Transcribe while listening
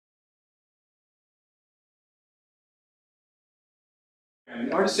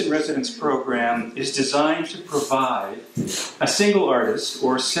The Artist in Residence program is designed to provide a single artist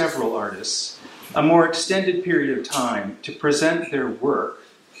or several artists a more extended period of time to present their work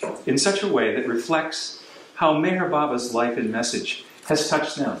in such a way that reflects how Meher Baba's life and message has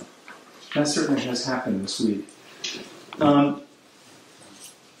touched them. That certainly has happened this week. The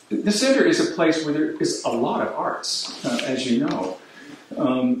center is a place where there is a lot of arts, as you know.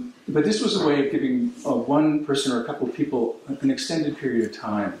 But this was a way of giving one person or a couple of people an extended period of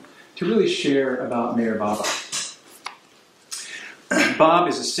time to really share about Meher Baba. Bob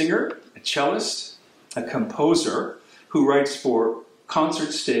is a singer, a cellist, a composer who writes for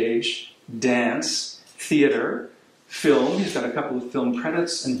concert stage, dance, theater, film. He's got a couple of film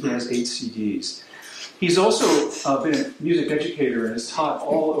credits, and he has 8 CDs. He's also been a music educator and has taught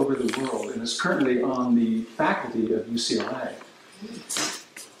all over the world and is currently on the faculty of UCLA.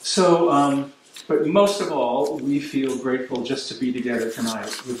 So, but most of all, we feel grateful just to be together tonight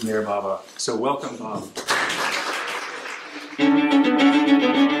with Meher Baba. So welcome, Bob.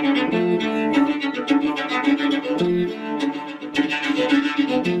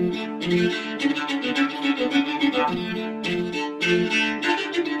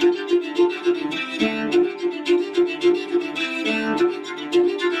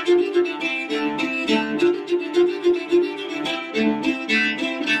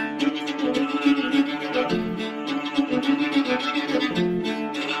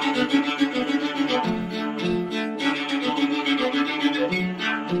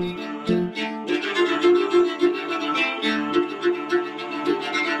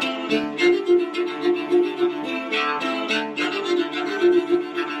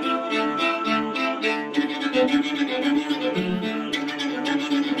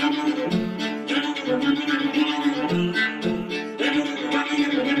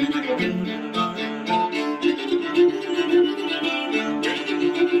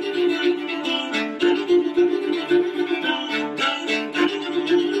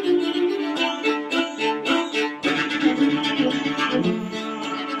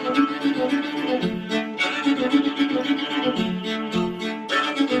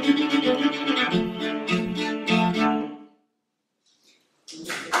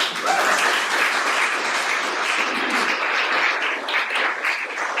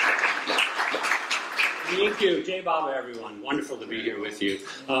 Thank you, Jai Baba, everyone. Wonderful to be here with you.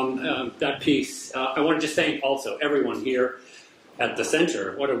 That piece, I want to just thank also everyone here at the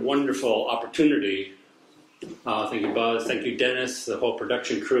center. What a wonderful opportunity. Thank you, Buzz. Thank you, Dennis, the whole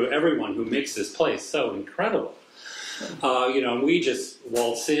production crew, everyone who makes this place so incredible. We just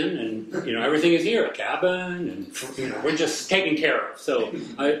waltz in and, everything is here, a cabin, and, we're just taken care of. So,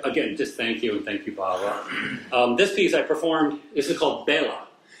 again, just thank you, and thank you, Baba. This piece I performed, this is called Bela.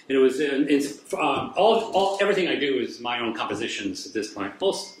 And it was, everything I do is my own compositions at this point,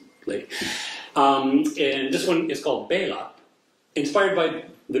 mostly. And this one is called Bela, inspired by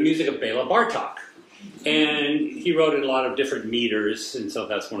the music of Bela Bartok. And he wrote in a lot of different meters, and so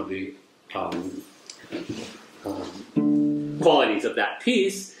that's one of the qualities of that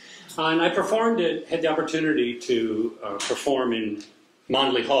piece. And I performed it, had the opportunity to perform in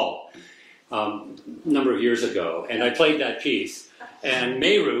Mondley Hall a number of years ago, and I played that piece. And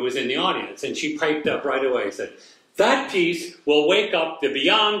Meru was in the audience, and she piped up right away and said, "That piece will wake up the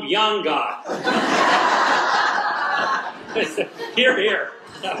beyond God." Hear, hear.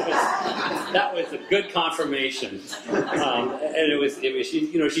 That was a good confirmation, and it was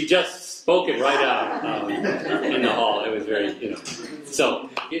she just spoke it right out in the hall. It was very so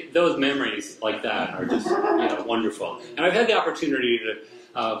those memories like that are just wonderful. And I've had the opportunity to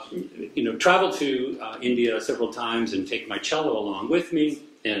travel to India several times and take my cello along with me,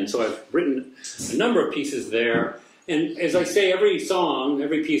 and so I've written a number of pieces there. And as I say, every song,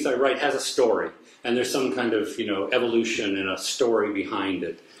 every piece I write has a story. And there's some kind of, evolution and a story behind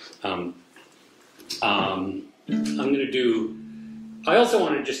it. I'm going to do, I also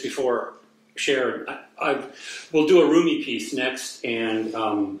want to just before share, we'll do a Rumi piece next, and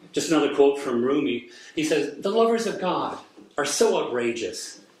just another quote from Rumi. He says, "The lovers of God are so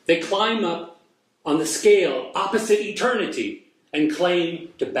outrageous. They climb up on the scale opposite eternity and claim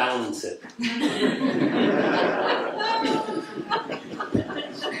to balance it."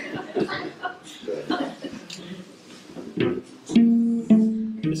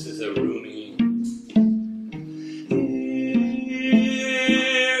 This is a Rumi.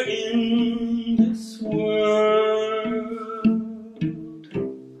 Here in this world,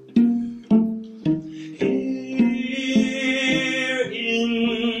 here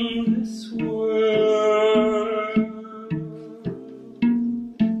in this world,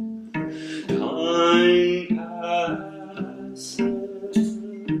 time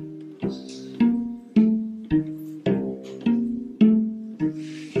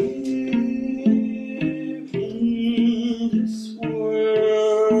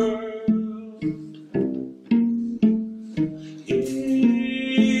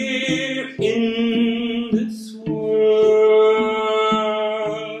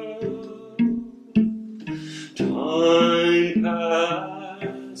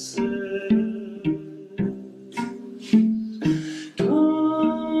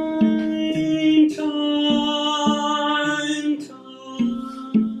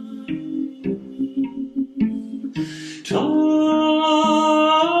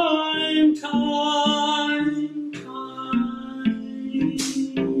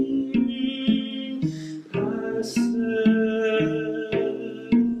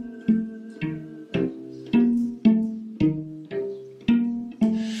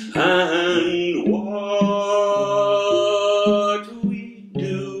And what we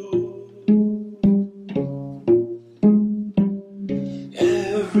do,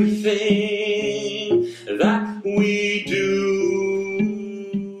 everything that we do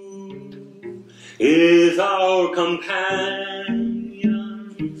is our companion,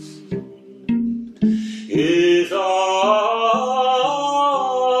 is our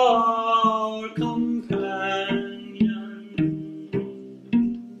companion.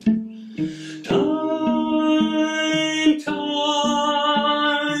 Time,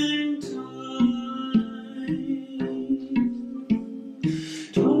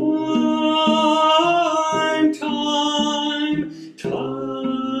 time, time, time, time,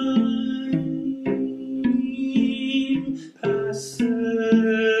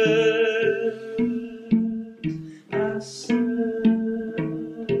 passes.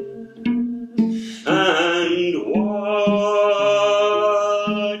 And what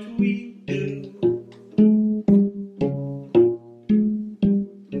we do,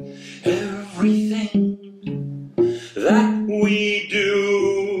 everything that we do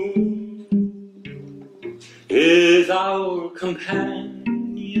is our companion,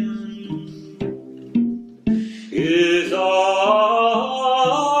 is our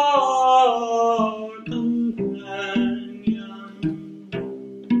companion.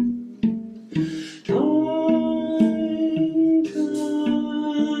 Time, time,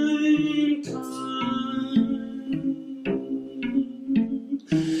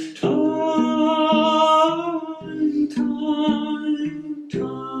 time, time,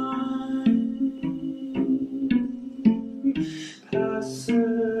 time,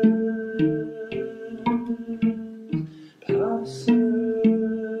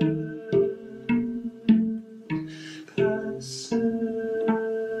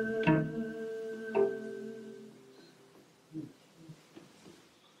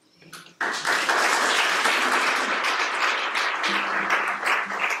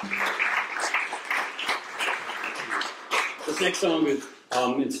 This next song is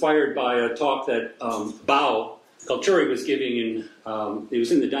inspired by a talk that Bao Kalturi was giving in, it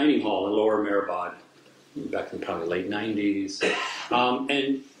was in the dining hall in Lower Mehrabad back in probably late 90s.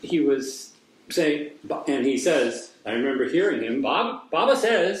 And he was saying, and he says, I remember hearing him, Baba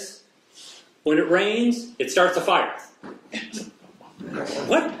says, when it rains, it starts a fire.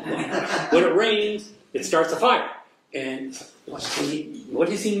 What? When it rains, it starts a fire. And what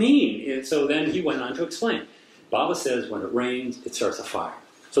does he mean? And so then he went on to explain. Baba says when it rains, it starts a fire.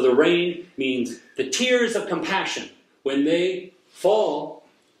 So the rain means the tears of compassion. When they fall,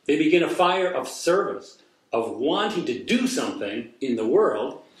 they begin a fire of service, of wanting to do something in the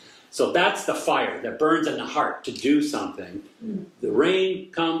world. So that's the fire that burns in the heart to do something. The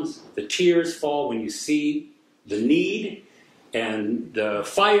rain comes, the tears fall when you see the need, and the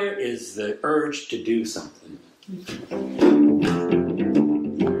fire is the urge to do something.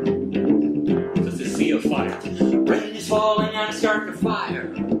 It's a sea of fire. Rain is falling and it's starting to fire.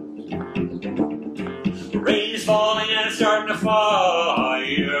 Rain is falling and it's starting to fire.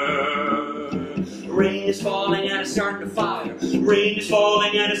 Rain is falling and it's starting to fire. Rain is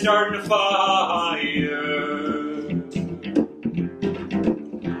falling and it's starting to fire.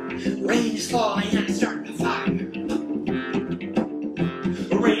 Rain is falling and it's starting to fire.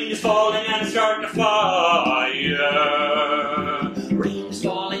 Rain is falling and it's starting to fire. Rain is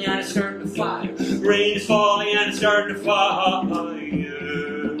falling and it's starting to fire. Rain is falling and it's starting to fire.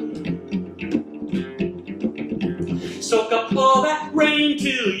 Soak up all that rain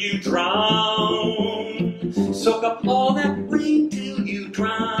till you drown. Soak up all that rain till you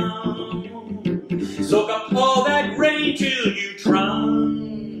drown. Soak up all that rain till you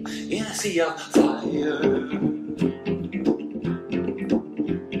drown in a sea of fire.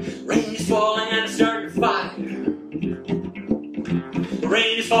 Rain is falling and it's starting to fire.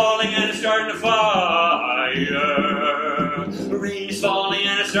 Rain is falling and it's starting to fire. Rain is falling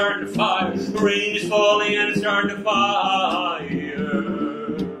and it's starting to fire. Rain is falling and it's starting to fire.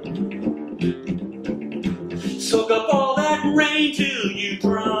 Soak up all that rain till you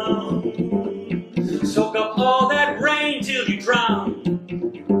drown. Soak up all that rain till you drown.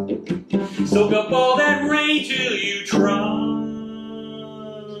 Soak up all that rain till you drown.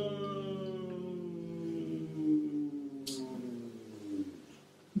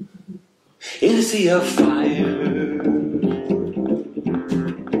 In a sea of fire.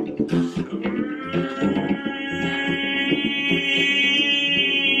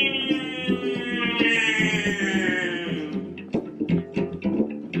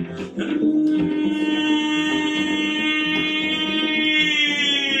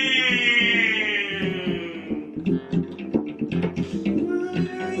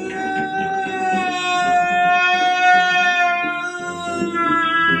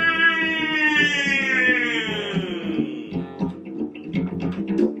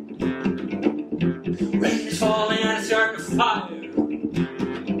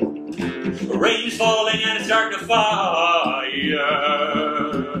 Rain is falling and it's starting to fire.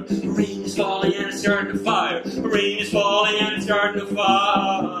 Rain is falling and it's starting to fire. Rain is falling and it's starting to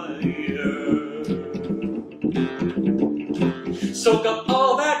fire. Soak up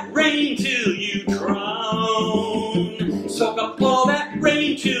all that rain till you drown. Soak up all that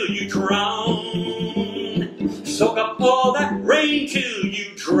rain till you drown. Soak up all that rain till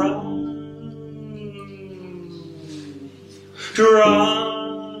you drown. Drown.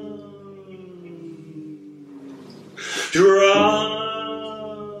 Drown.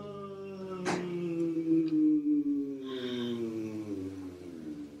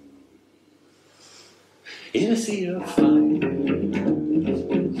 In a sea of fire.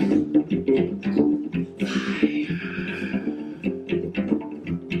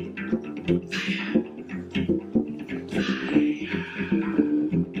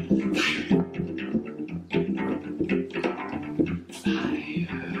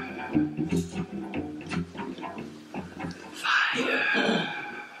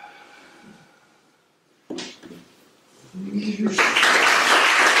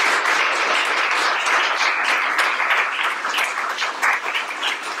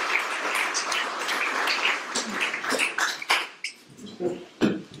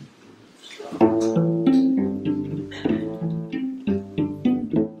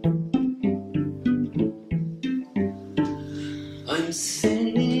 I'm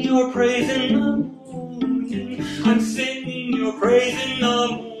singing your praise in the morning. I'm singing your praise in the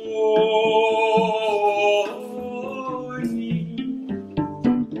morning.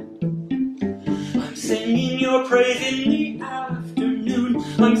 I'm singing your praise in the afternoon.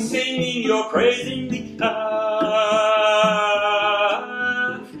 I'm singing your praise in the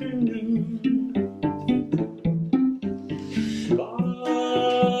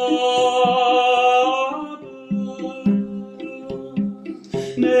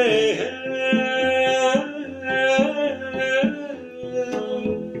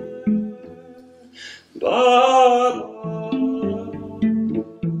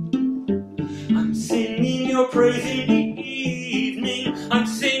I'm singing your praise in the evening. I'm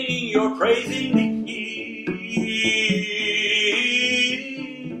singing your praise in the evening.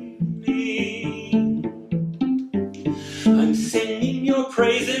 I'm singing your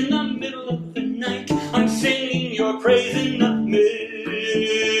praise in the middle of the night. I'm singing your praise in the middle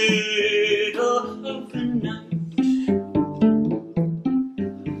of the night.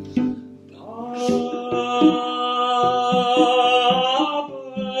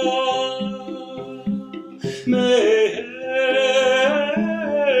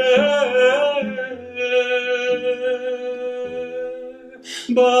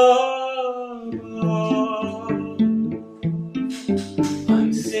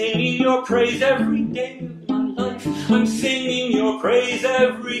 I'm singing your praise every day of my life. I'm singing your praise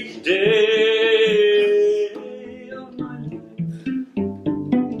every day of my life.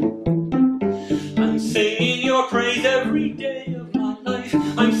 I'm singing your praise every day of my life.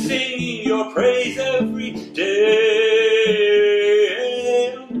 I'm singing your praise every day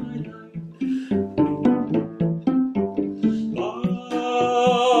of my life.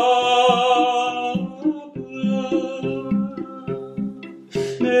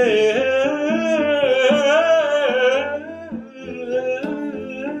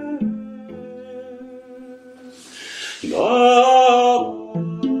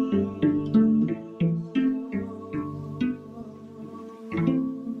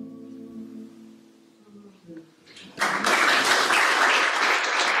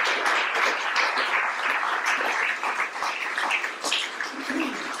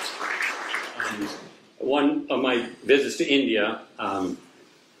 One of my visits to India, I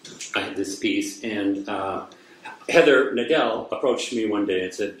had this piece, and Heather Nadell approached me one day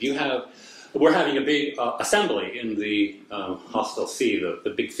and said, we're having a big assembly in the Hostel C,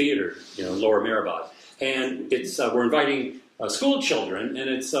 the big theater, Lower Mehrabad. And we're inviting school children,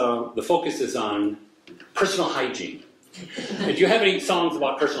 and the focus is on personal hygiene. And do you have any songs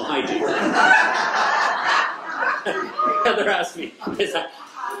about personal hygiene? Heather asked me,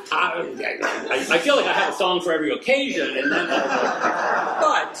 I feel like I have a song for every occasion, and then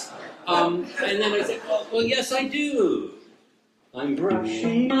and then I said, well, yes, I do. I'm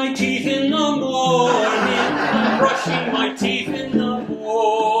brushing my teeth in the morning. I'm brushing my teeth in the morning.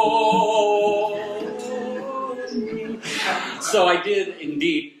 So I did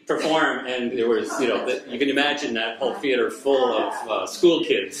indeed perform, and there was, you can imagine that whole theater full of school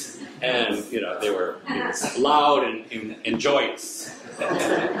kids, and they were loud and joyous.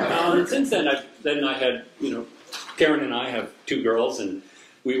 And since then, I had, Karen and I have two girls, and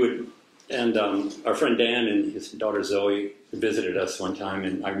we would And our friend Dan and his daughter Zoe visited us one time,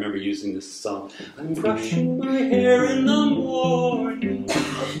 and I remember using this song, I'm brushing my hair in the morning,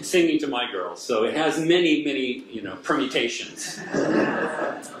 singing to my girls. So it has many, many, permutations.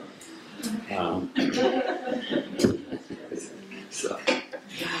 So,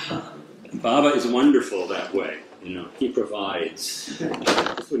 Baba is wonderful that way. He provides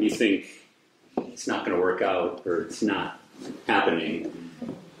when you think it's not going to work out or it's not happening.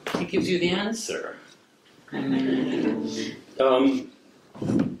 He gives you the answer. There's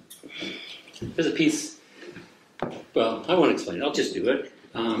a piece. Well, I won't explain it. I'll just do it.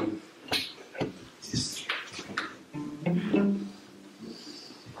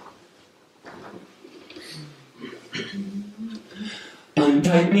 I'm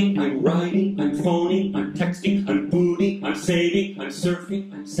typing, I'm writing, I'm phoning, I'm texting, I'm booting, I'm saving, I'm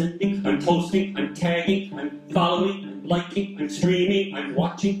surfing, I'm sending, I'm posting, I'm tagging, I'm following, I'm liking, I'm streaming, I'm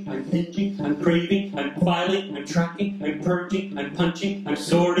watching, I'm binging, I'm craving, I'm filing, I'm tracking, I'm purging, I'm punching, I'm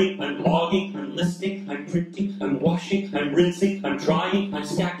sorting, I'm logging, I'm listing, I'm printing, I'm washing, I'm rinsing, I'm drying, I'm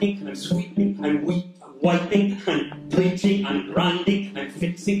stacking, I'm sweeping, I'm wiping, I'm bleaching, I'm grinding, I'm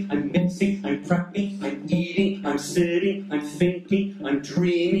fixing, I'm mixing, I'm prepping, I'm eating, I'm sitting, I'm thinking, I'm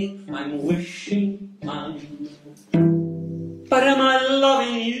dreaming, I'm wishing, But am I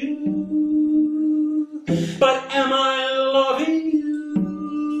loving you? But am I loving you?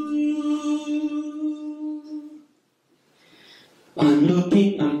 I'm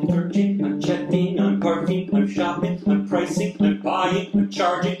looking, I'm searching, I'm checking, I'm parking, I'm shopping, I'm pricing, I'm buying, I'm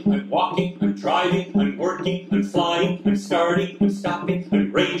charging, I'm walking, I'm driving, I'm working, I'm flying, I'm starting, I'm stopping,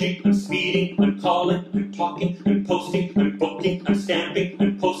 I'm raging, I'm speeding, I'm calling, I'm talking, I'm posting, I'm booking, I'm stamping,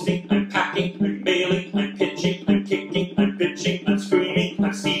 I'm posting, I'm packing, I'm mailing, I'm pitching, I'm kicking, I'm bitching, I'm screaming,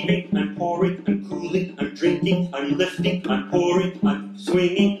 I'm sieving, I'm pouring, I'm cooling, I'm drinking, I'm lifting, I'm pouring, I'm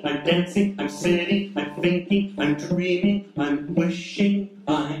swinging, I'm dancing, I'm sitting, I'm thinking, I'm dreaming, I'm wishing,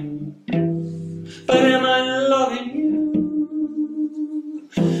 But am I loving you?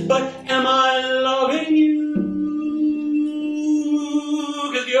 But am I loving you?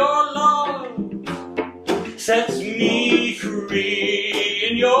 'Cause your love sets me free,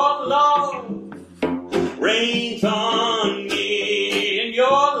 and your love rains on me, and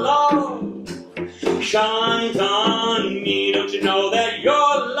your love shines on me. Don't you know that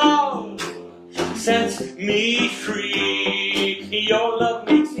your love sets me free? Your love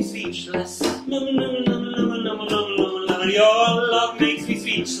makes me speechless. Your love makes me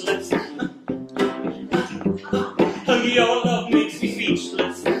speechless. Your love makes me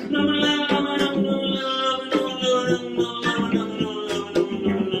speechless.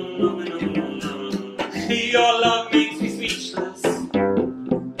 Your love makes me speechless.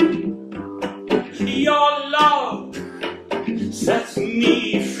 Your love sets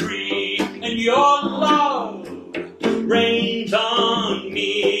me free, and your love rains on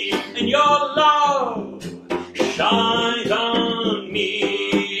me, and your love shines on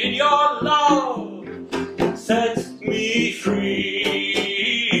me, and your love sets me free.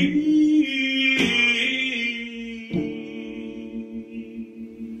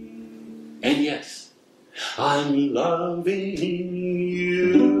 And yes, I'm loving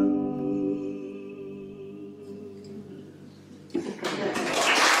you.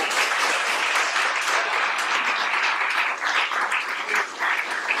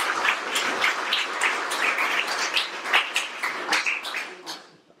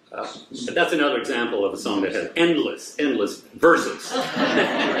 That's another example of a song that has endless verses.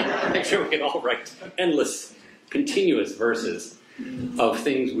 Make sure we get all right. Endless, continuous verses of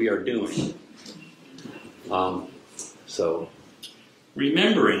things we are doing. So,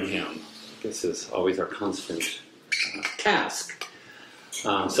 remembering him, this is always our constant task.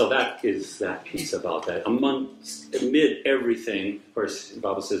 So that is that piece about that. Amid everything, of course,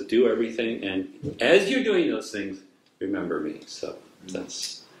 Baba says, do everything, and as you're doing those things, remember me. So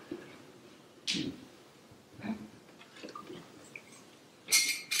that's...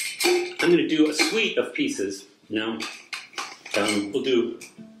 I'm going to do a suite of pieces now. We'll do,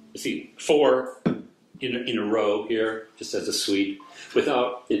 let's see, 4 in a row here, just as a suite,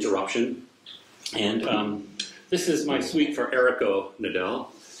 without interruption. And this is my suite for Errico Nadell.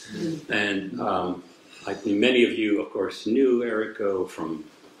 And many of you, of course, knew Errico from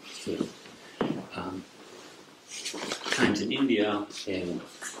times in India. And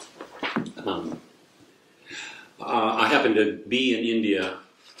I happened to be in India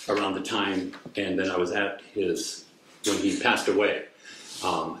around the time, and then I was at his, when he passed away,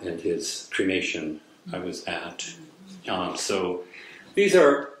 and his cremation I was at. So these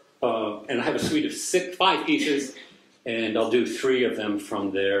are, and I have a suite of 5 pieces, And I'll do 3 of them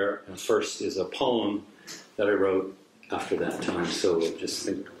from there. And first is a poem that I wrote after that time. So just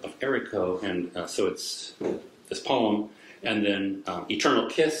think of Errico, and so it's this poem, and then Eternal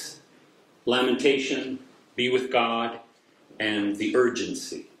Kiss, Lamentation, Be with God, and The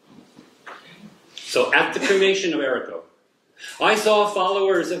Urgency. So at the cremation of Errico, I saw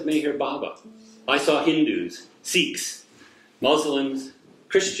followers of Meher Baba. I saw Hindus, Sikhs, Muslims,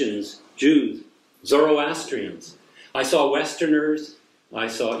 Christians, Jews, Zoroastrians. I saw Westerners, I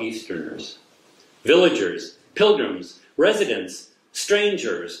saw Easterners, villagers, pilgrims, residents,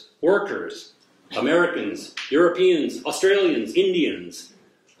 strangers, workers, Americans, Europeans, Australians, Indians.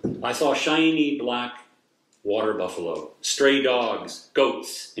 I saw shiny black water buffalo, stray dogs,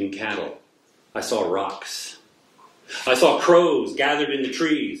 goats, and cattle. I saw rocks. I saw crows gathered in the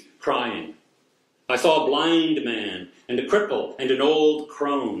trees, crying. I saw a blind man and a cripple and an old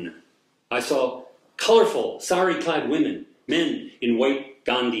crone. I saw colorful, sari-clad women, men in white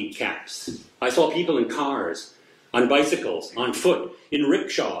Gandhi caps. I saw people in cars, on bicycles, on foot, in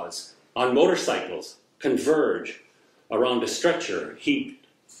rickshaws, on motorcycles, converge around a stretcher heaped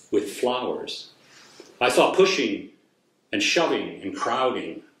with flowers. I saw pushing and shoving and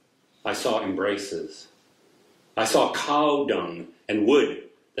crowding. I saw embraces. I saw cow dung and wood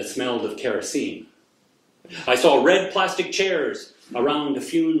that smelled of kerosene. I saw red plastic chairs around a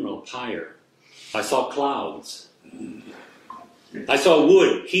funeral pyre. I saw clouds. I saw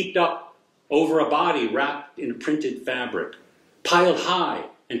wood heaped up over a body wrapped in a printed fabric, piled high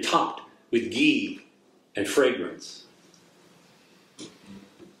and topped with ghee and fragrance.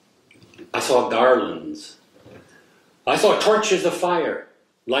 I saw garlands. I saw torches of fire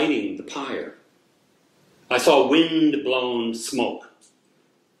lighting the pyre. I saw wind-blown smoke.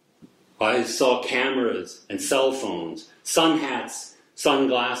 I saw cameras and cell phones, sun hats,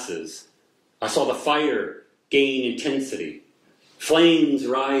 sunglasses. I saw the fire gain intensity, flames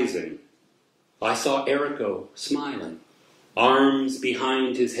rising. I saw Errico smiling, arms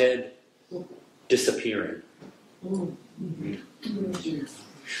behind his head, disappearing.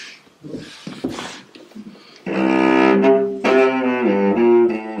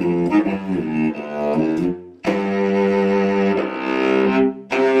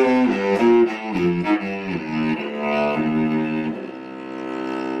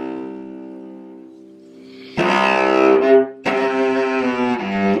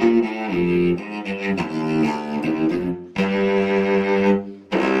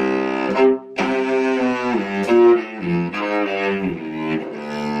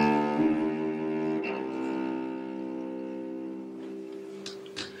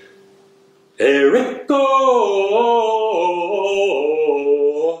 Errico,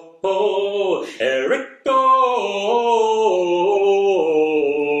 Errico,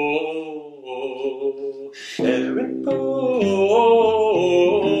 Errico,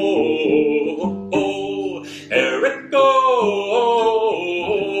 Errico, Errico,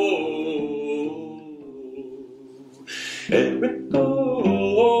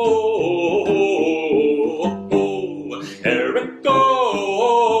 Errico.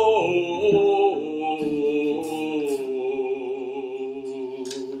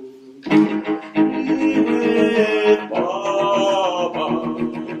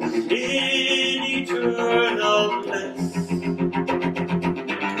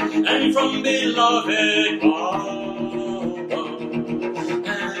 And from beloved Baba,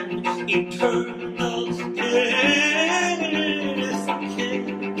 and eternal kiss, a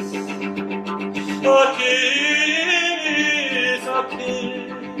kiss, a kiss, a kiss,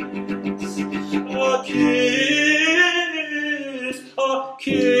 a kiss, a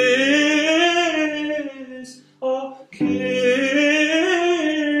kiss, a kiss,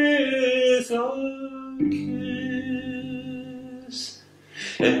 a kiss.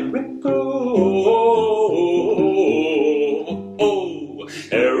 Errico,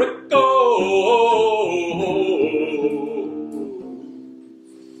 Errico,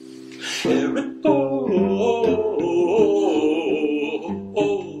 Errico,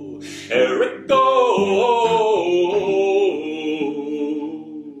 Errico.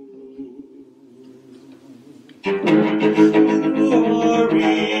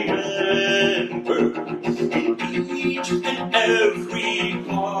 Each and every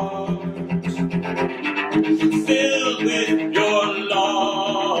heart filled with your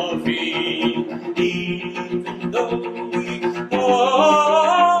loving, even though we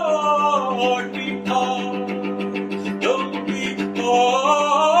part, though we part,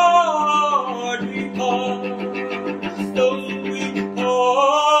 though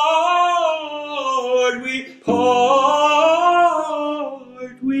we part,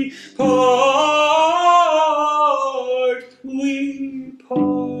 we part.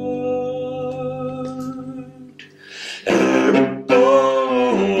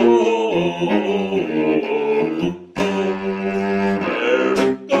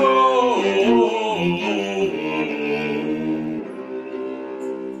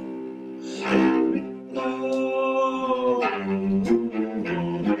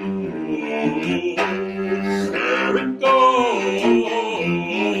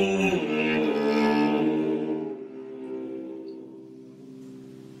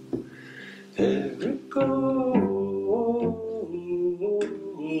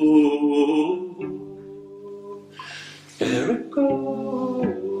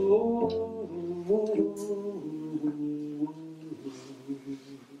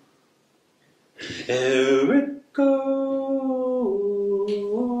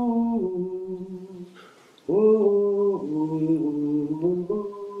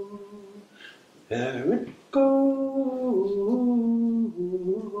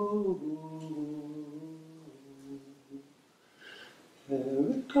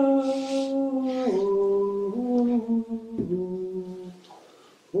 There it goes.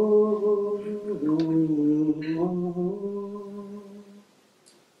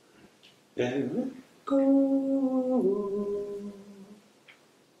 There it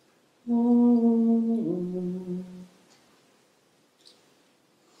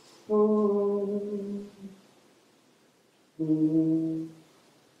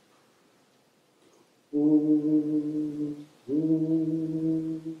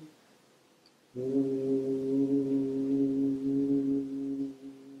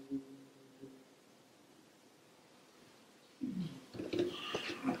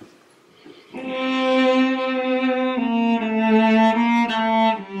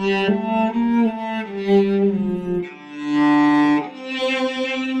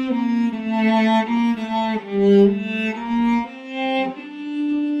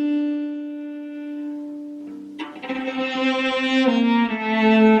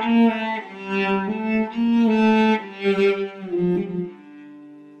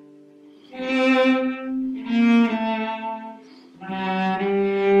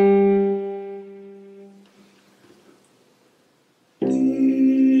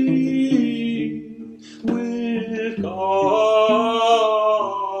with God,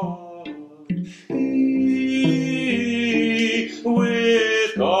 be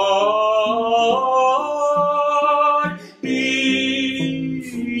with God, be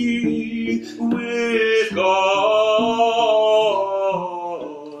with God,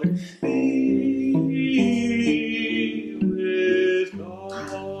 be with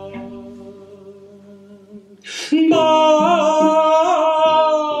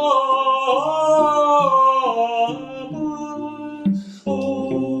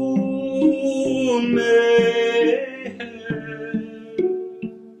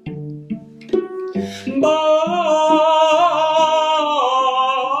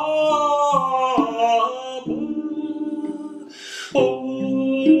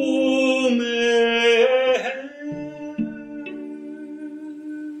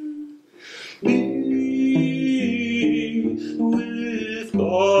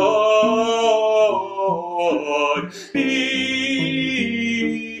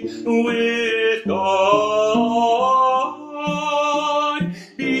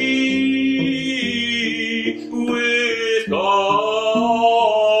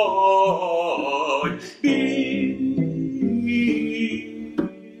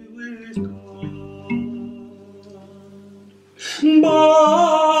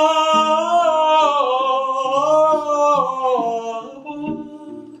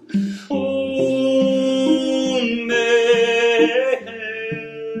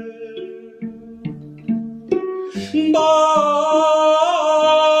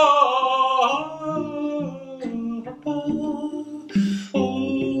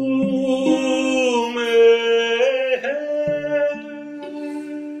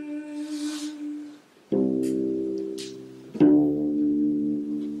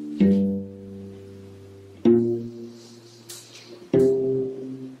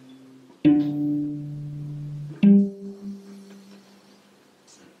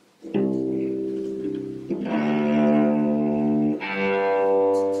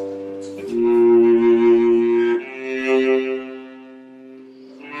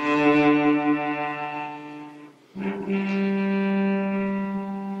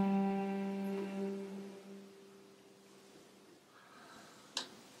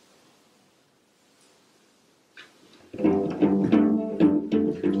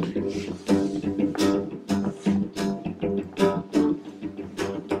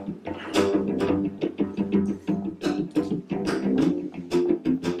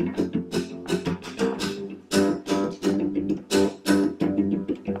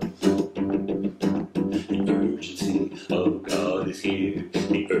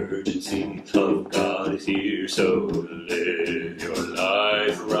So live your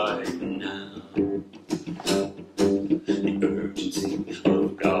life right now. The urgency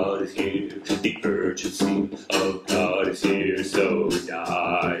of God is here. The urgency of God is here. So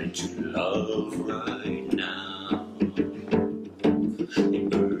die to love right now. The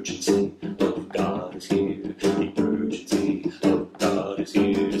urgency of God is here. The urgency of God is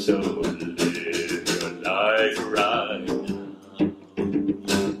here. So live your life right now.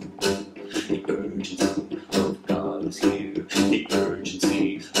 The urgency of God is here. The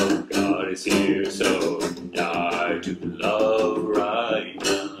urgency of God is here. So die to love right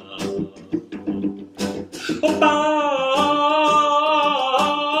now. Oh,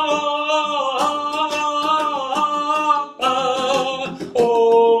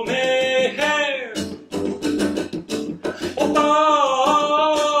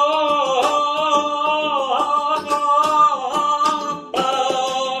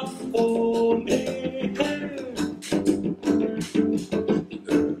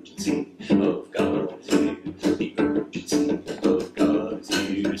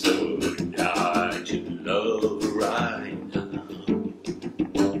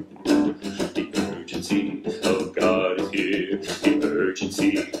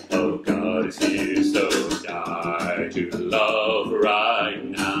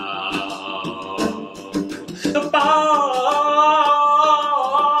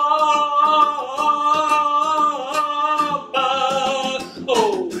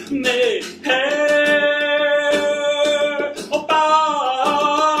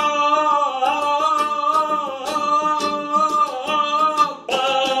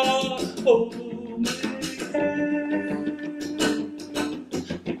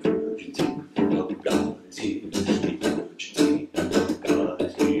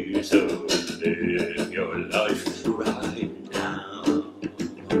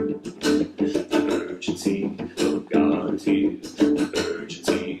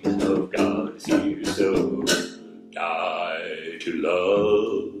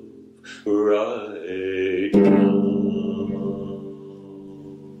 love right now.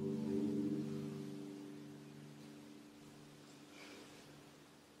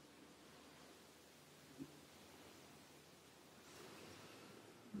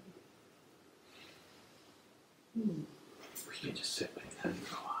 We can just sit like that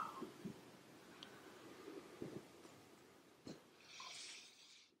for a while.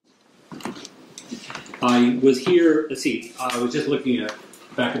 I was here, let's see, I was just looking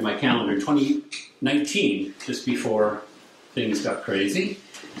back at my calendar, 2019, just before things got crazy.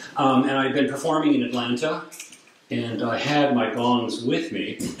 And I'd been performing in Atlanta, and I had my gongs with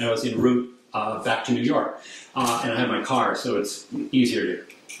me, and I was en route back to New York. And I had my car, so it's easier to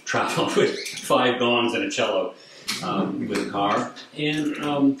travel with 5 gongs and a cello with a car.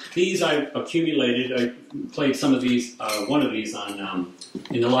 And these I accumulated. I played some of these, one of these on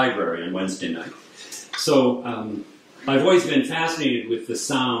in the library on Wednesday night. So I've always been fascinated with the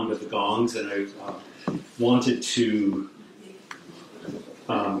sound of the gongs, and I wanted to.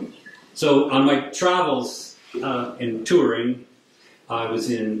 So on my travels in touring, I was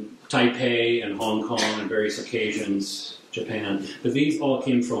in Taipei and Hong Kong on various occasions, Japan, but these all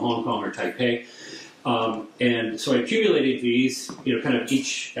came from Hong Kong or Taipei. And so I accumulated these, kind of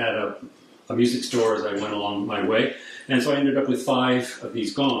each at a music store as I went along my way. And so I ended up with 5 of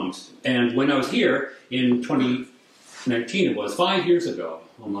these gongs. And when I was here in 2019, it was 5 years ago,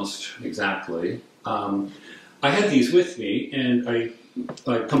 almost exactly, I had these with me, and I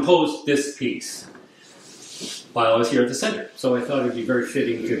composed this piece while I was here at the center. So I thought it would be very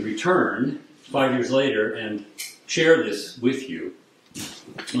fitting to return 5 years later and share this with you.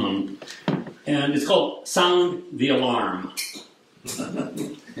 And it's called Sound the Alarm.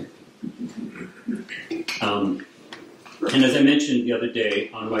 And as I mentioned the other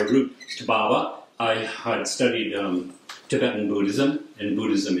day, on my route to Baba, I had studied Tibetan Buddhism and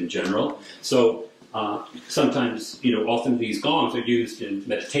Buddhism in general. So sometimes, often these gongs are used in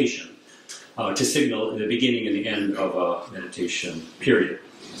meditation to signal the beginning and the end of a meditation period.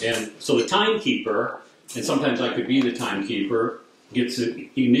 And so the timekeeper, and sometimes I could be the timekeeper, gets to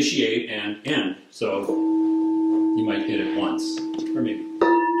initiate and end. So you might hit it once, or maybe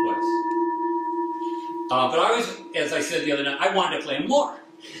twice. But I always, as I said the other night, I wanted to play them more.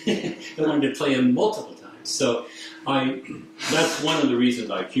 I wanted to play them multiple times. So that's one of the reasons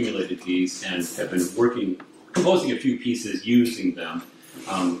I accumulated these and have been composing a few pieces using them.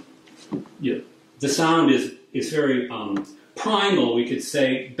 The sound is very primal, we could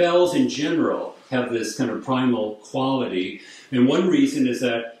say. Bells in general have this kind of primal quality. And one reason is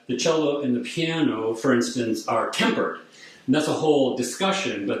that the cello and the piano, for instance, are tempered. And that's a whole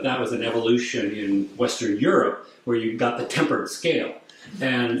discussion, but that was an evolution in Western Europe where you got the tempered scale.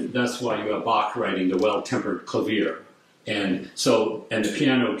 And that's why you have Bach writing the well-tempered clavier. And the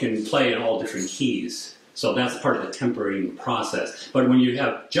piano can play in all different keys. So that's part of the tempering process. But when you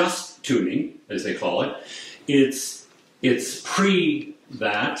have just tuning, as they call it, it's pre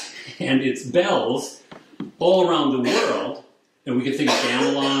that, and it's bells all around the world. And we can think of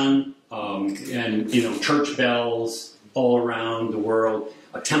gamelan and church bells all around the world,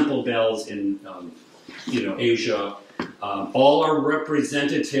 temple bells in Asia. All are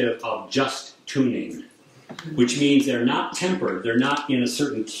representative of just tuning, which means they're not tempered. They're not in a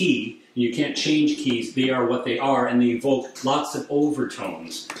certain key. You can't change keys. They are what they are, and they evoke lots of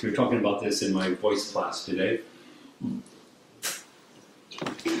overtones. We were talking about this in my voice class today.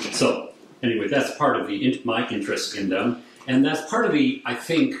 So, anyway, that's part of my interest in them. And that's part of I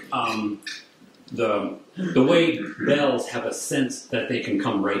think, the way bells have a sense that they can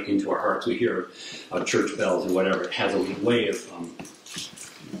come right into our hearts. We hear church bells or whatever. It has a way of,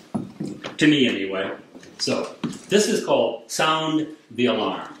 to me anyway. So, this is called Sound the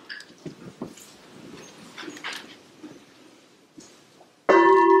Alarm.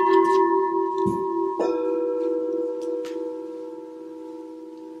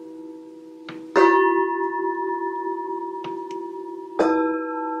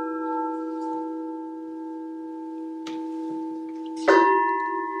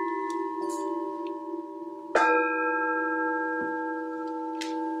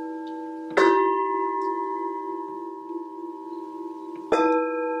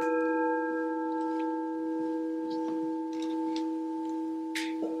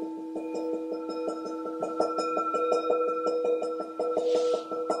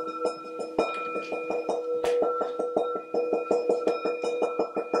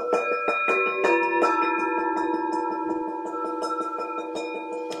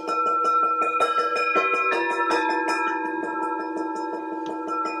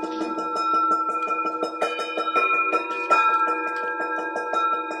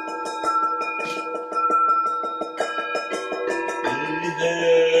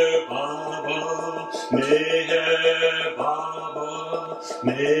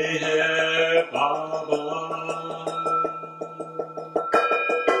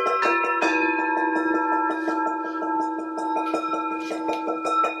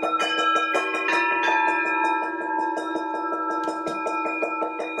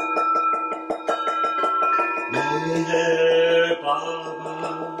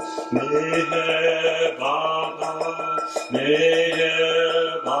 Meher Baba,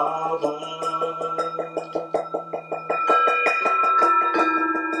 Meher Baba.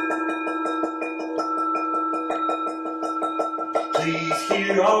 Please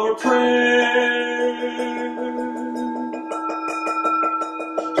hear our prayer.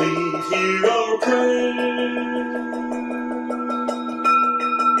 Please hear our prayer.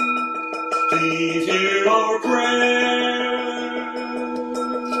 Please hear our prayer.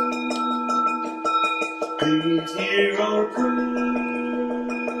 Please hear our prayer.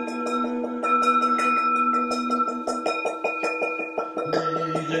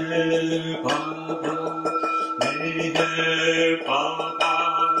 Meher Baba, Meher Baba,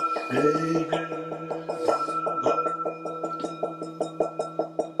 Meher Baba.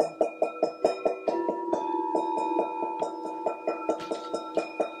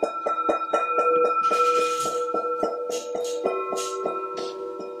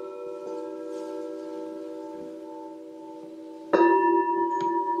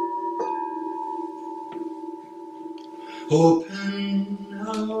 Open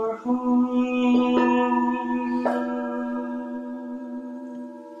our hearts,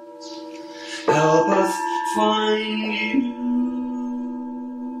 help us find you,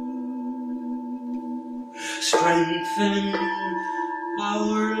 strengthen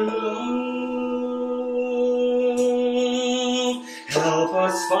our love, help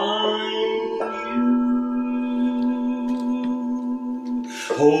us find you,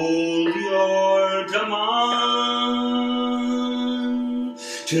 hold your demand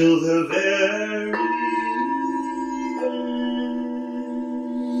till the very end.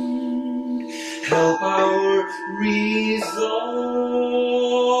 Help our resolve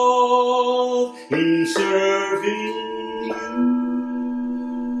in serving you.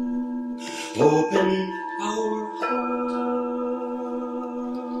 Open our hearts,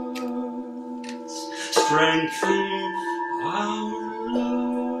 strengthen our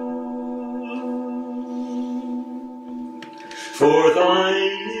love. For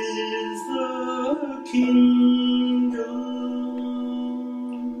thine is the kingdom,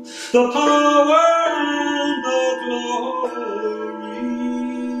 the power and the glory,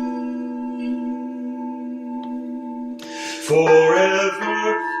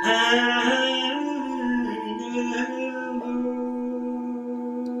 forever and ever.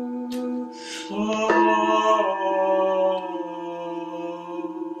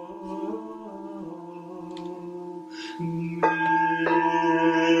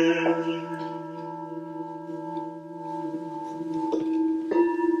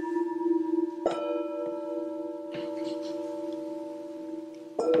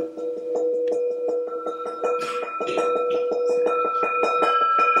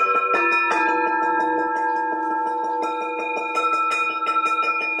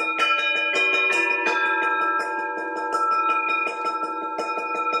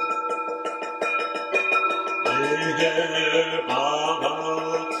 Meher Baba,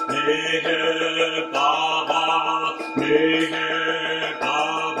 Meher Baba, Meher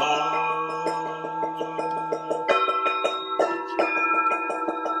Baba.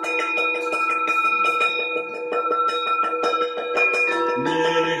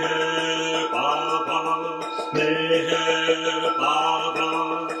 Meher Baba, Meher Baba,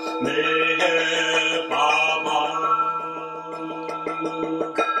 Meher Baba.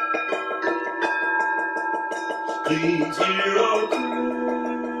 Please hear our prayer.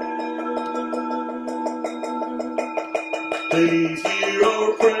 Please hear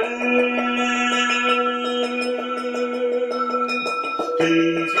our prayer.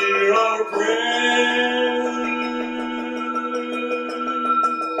 Please hear our prayer.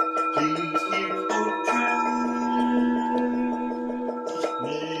 Please hear our prayer.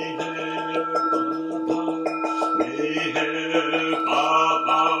 Meher Baba, Meher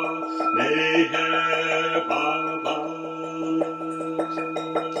Baba, Meher Baba.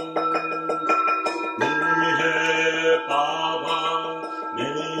 Meher Baba.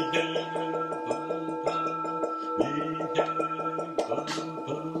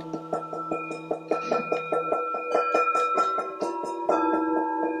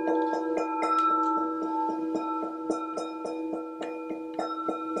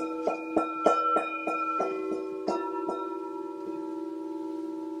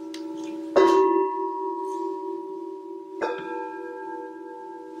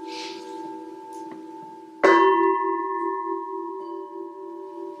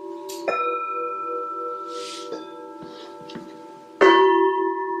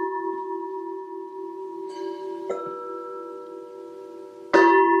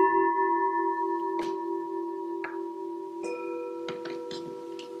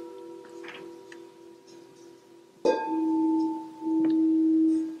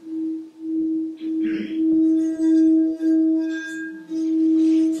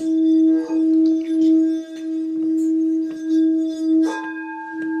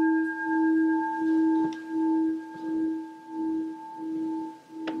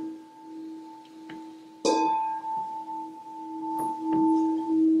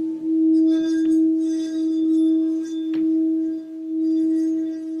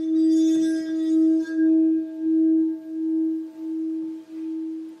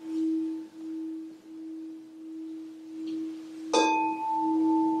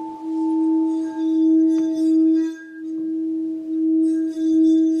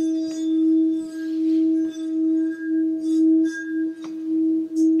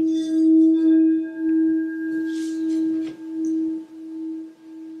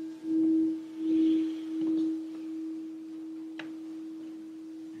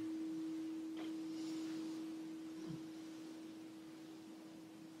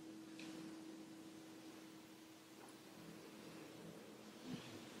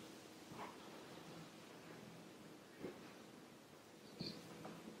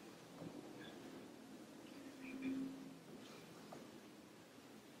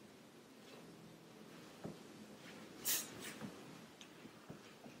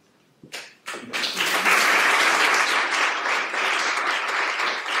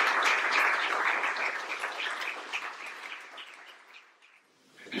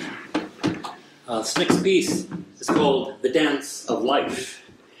 This next piece is called The Dance of Life,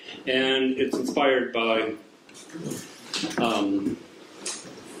 and it's inspired by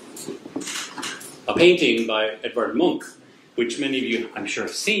a painting by Edvard Munch, which many of you, I'm sure,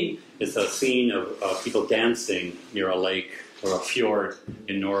 have seen. It's a scene of people dancing near a lake or a fjord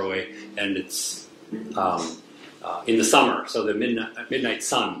in Norway, and it's in the summer, so the midnight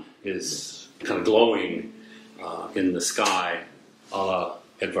sun is kind of glowing in the sky, a la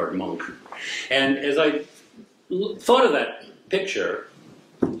Edvard Munch. And as I thought of that picture,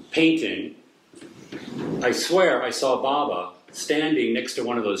 painting, I swear I saw Baba standing next to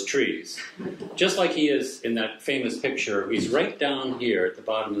one of those trees, just like he is in that famous picture. He's right down here at the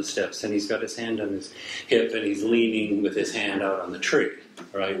bottom of the steps, and he's got his hand on his hip, and he's leaning with his hand out on the tree,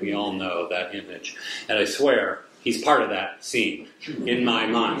 right? We all know that image. And I swear he's part of that scene in my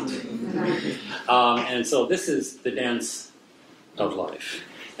mind. And so this is the dance of life.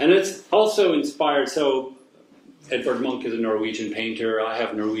 And it's also inspired, so Edvard Munch is a Norwegian painter. I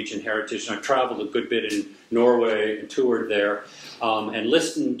have Norwegian heritage, and I've traveled a good bit in Norway and toured there, and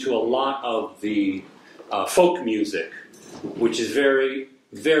listened to a lot of the folk music, which is very,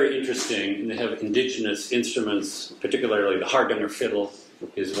 very interesting. And they have indigenous instruments, particularly the Hardanger fiddle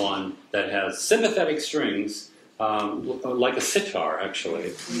is one that has sympathetic strings, like a sitar,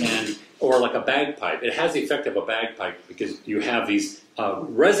 actually, or like a bagpipe. It has the effect of a bagpipe because you have these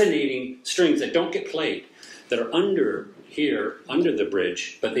resonating strings that don't get played, that are under here, under the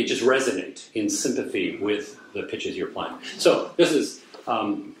bridge, but they just resonate in sympathy with the pitches you're playing. So this is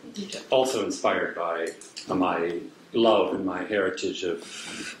also inspired by my love and my heritage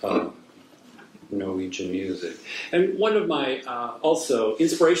of Norwegian music. And one of my also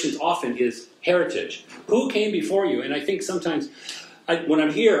inspirations often is heritage. Who came before you? And I think sometimes when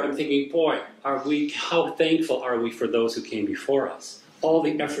I'm here, I'm thinking, boy, how thankful are we for those who came before us? All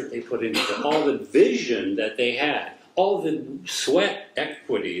the effort they put into it, all the vision that they had, all the sweat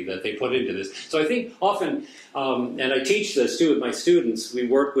equity that they put into this. So I think often, and I teach this too with my students, we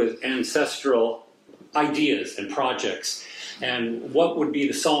work with ancestral ideas and projects, and what would be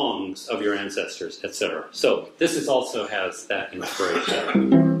the songs of your ancestors, etc. So this also has that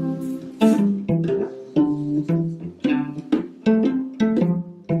inspiration.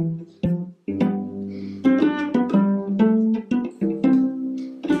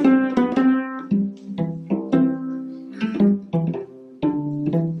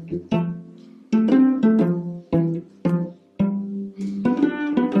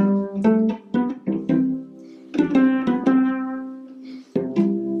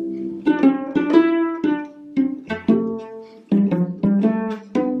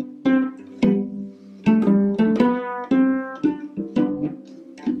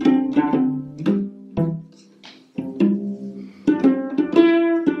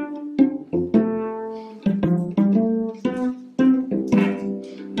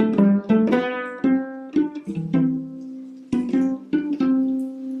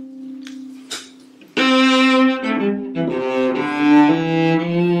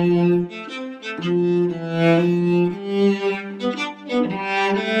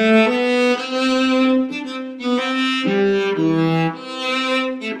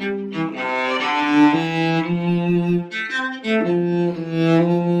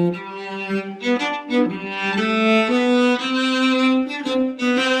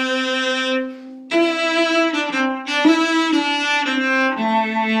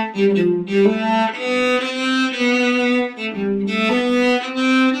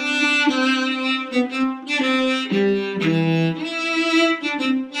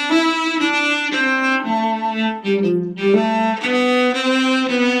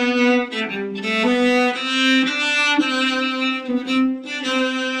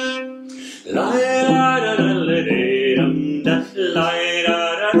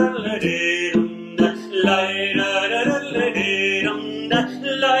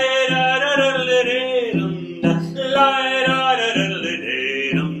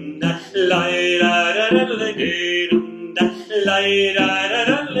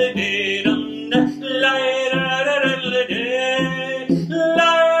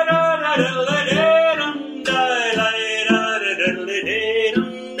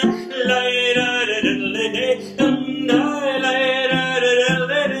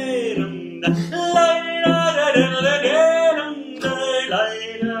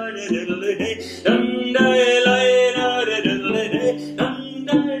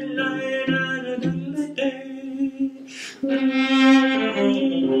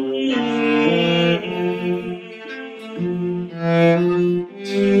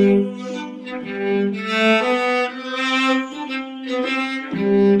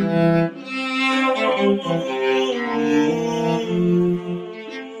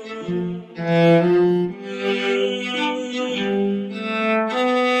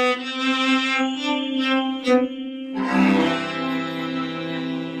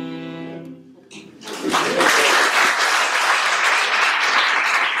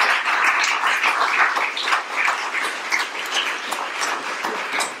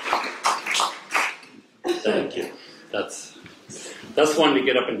 Thank you. That's one to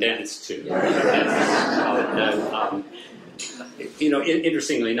get up and dance to.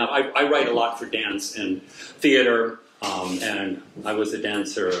 Interestingly enough, I write a lot for dance and theater, and I was a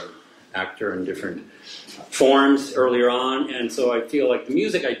dancer, actor in different forms earlier on, and so I feel like the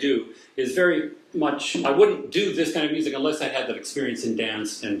music I do is very much, I wouldn't do this kind of music unless I had that experience in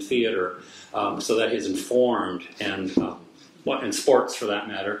dance and theater, so that is informed, and sports for that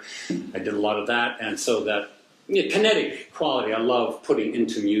matter. I did a lot of that, and so that kinetic quality I love putting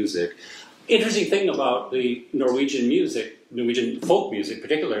into music. Interesting thing about the Norwegian music, Norwegian folk music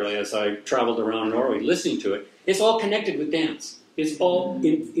particularly, as I traveled around Norway listening to it, it's all connected with dance. It's all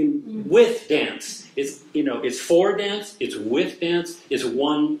with dance. It's for dance, it's with dance, it's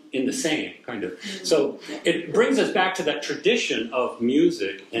one in the same, kind of. So it brings us back to that tradition of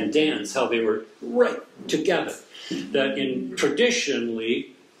music and dance, how they were right together. That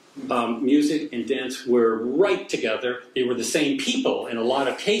traditionally, music and dance were right together. They were the same people in a lot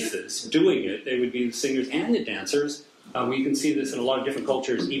of cases doing it. They would be the singers and the dancers. We can see this in a lot of different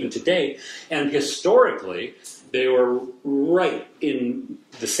cultures even today. And historically, they were right in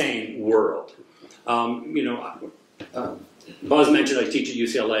the same world. Buzz mentioned I teach at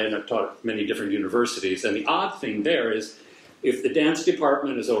UCLA and I've taught at many different universities. And the odd thing there is, if the dance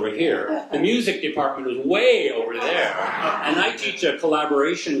department is over here, the music department is way over there. And I teach a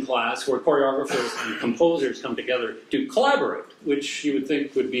collaboration class where choreographers and composers come together to collaborate, which you would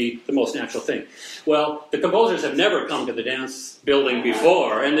think would be the most natural thing. Well, the composers have never come to the dance building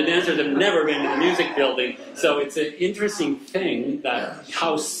before, and the dancers have never been to the music building. So it's an interesting thing that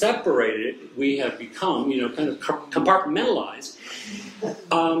how separated we have become, kind of compartmentalized.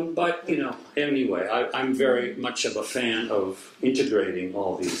 But anyway, I'm very much of a fan of integrating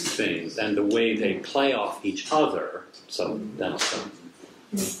all these things and the way they play off each other. So that's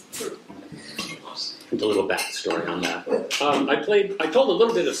a little backstory on that. I told a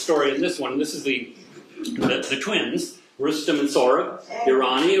little bit of story in this one. This is the twins, Rustam and Sora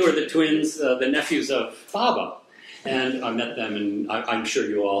Irani, who are the twins, the nephews of Baba. And I met them, and I'm sure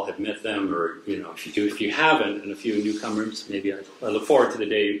you all have met them, or if you haven't, and a few newcomers, maybe I look forward to the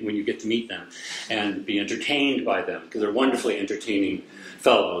day when you get to meet them and be entertained by them, because they're wonderfully entertaining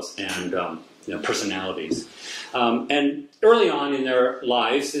fellows and personalities. And early on in their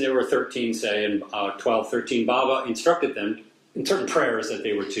lives, they were 13, say, and 12, 13, Baba instructed them in certain prayers that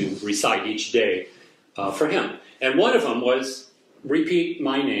they were to recite each day for him. And one of them was, repeat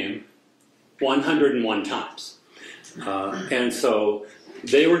my name 101 times. And so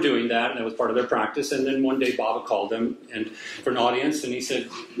they were doing that, and that was part of their practice. And then one day Baba called them and for an audience, and he said,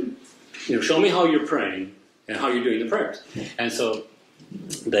 show me how you're praying and how you're doing the prayers. And so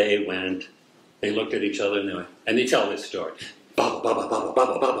they went, they looked at each other, and they tell this story. Baba, Baba, Baba,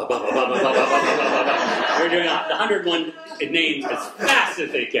 Baba, Baba, Baba, Baba, Baba, Baba, Baba. They're doing the 101 names as fast as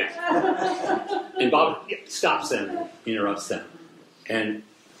they can. And Baba stops them, interrupts them. And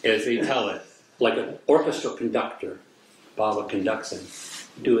as they tell it, like an orchestral conductor, Baba conducts him.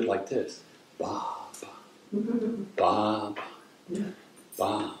 Do it like this. Baba, Baba,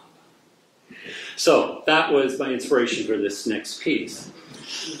 Baba. So that was my inspiration for this next piece.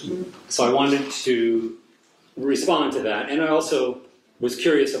 So I wanted to respond to that. And I also was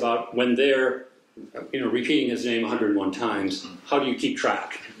curious about when they're repeating his name 101 times, how do you keep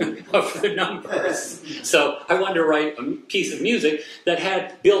track of the numbers? So I wanted to write a piece of music that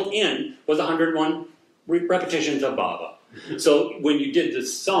had built in was 101 repetitions of Baba. So when you did the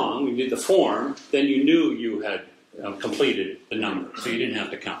song, when you did the form, then you knew you had completed the number, so you didn't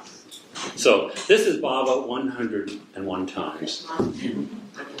have to count. So this is Baba 101 times.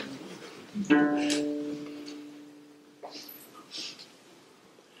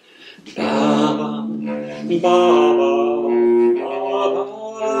 Baba, Baba, Baba,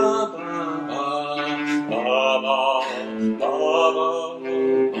 Baba, Baba,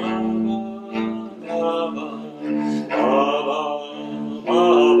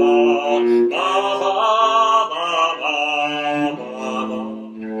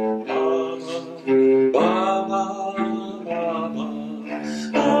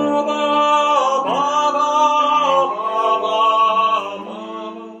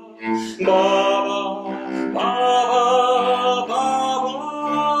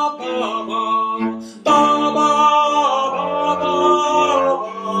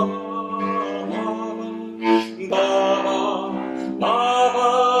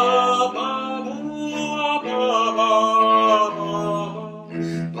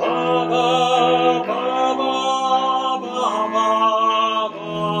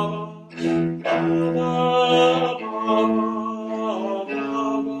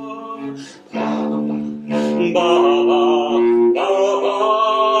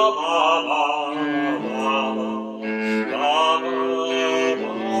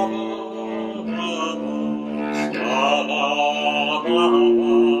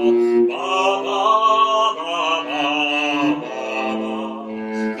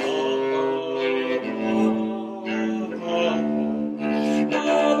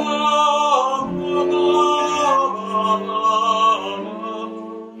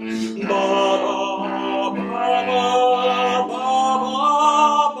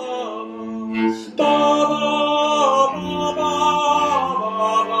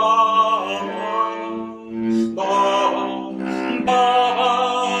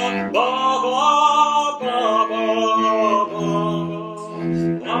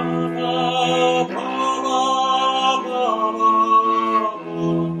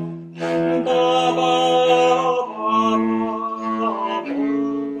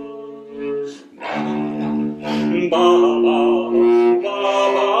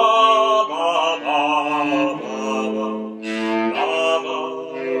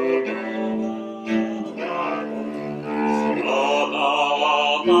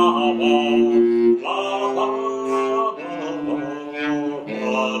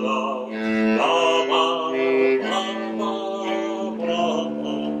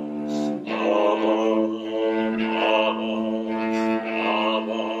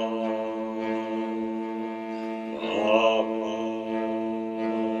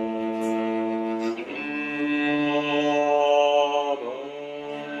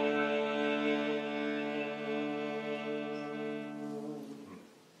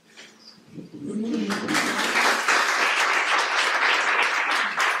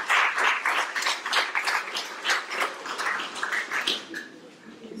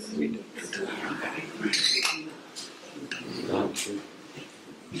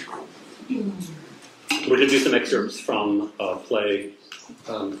 We're going to do some excerpts from a play,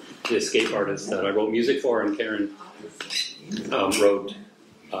 The Escape Artist, that I wrote music for, and Karen wrote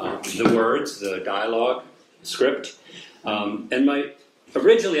the words, the dialogue, script.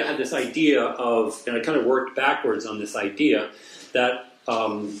 Originally I had this idea of, and I kind of worked backwards on this idea, that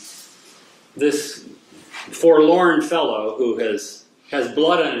this forlorn fellow who has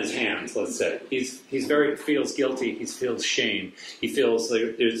blood on his hands, let's say. Feels guilty, he feels shame, he feels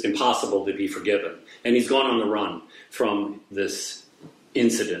like it's impossible to be forgiven. And he's gone on the run from this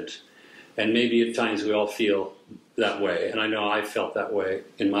incident. And maybe at times we all feel that way, and I know I felt that way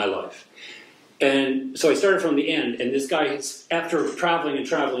in my life. And so I started from the end, and this guy, after traveling and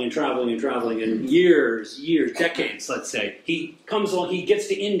years, decades, let's say, he comes along, he gets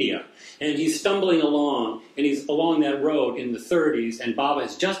to India, and he's stumbling along, and he's along that road in the 30s, and Baba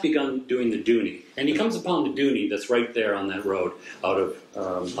has just begun doing the Dooney. And he comes upon the Dooney that's right there on that road out of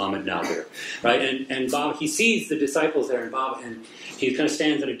Ahmed Nadir, right? And Baba, he sees the disciples there, and Baba, and he kind of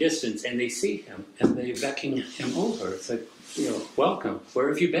stands at a distance, and they see him, and they beckon him over. It's like, welcome. Where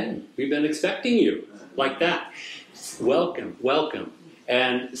have you been? We've been expecting you. Like that. Welcome, welcome.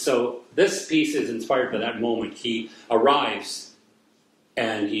 And so this piece is inspired by that moment. He arrives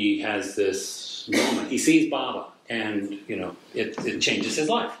and he has this moment. He sees Baba and, it changes his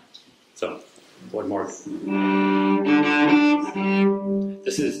life. So, one more.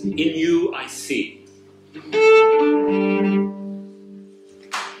 This is In You I See.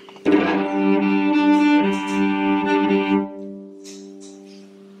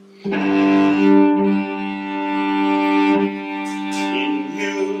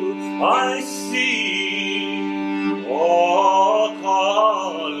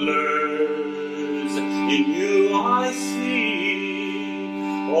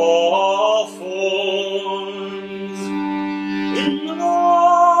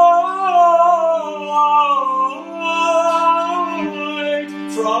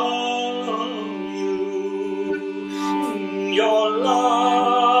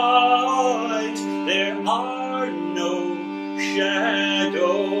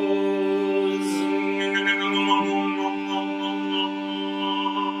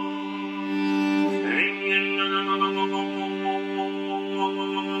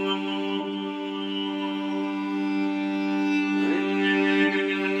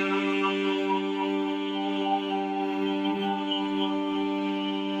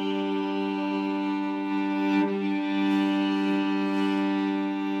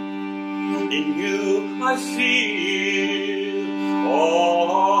 In you I feel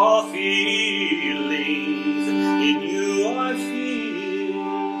all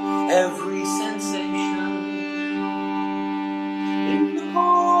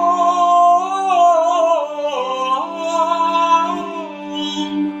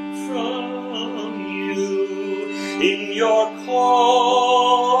In your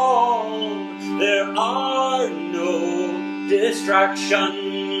calm, there are no distractions.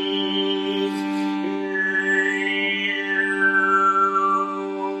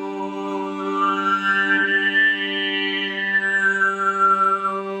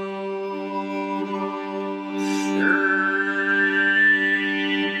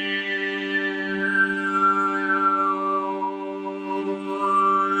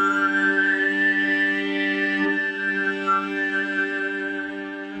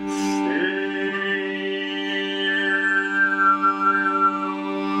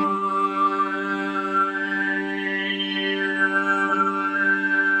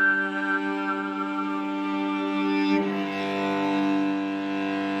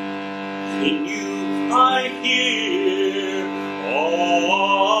 In you I hear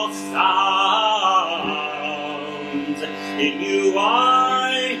all sounds. In you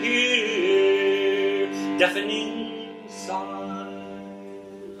I hear deafening sighs.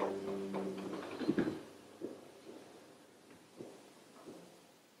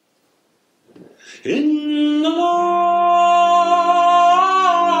 In the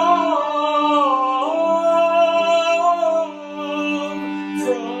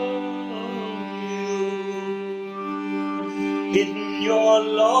in your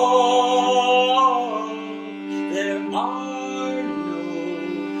love, there are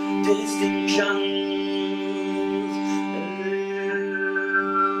no distinctions.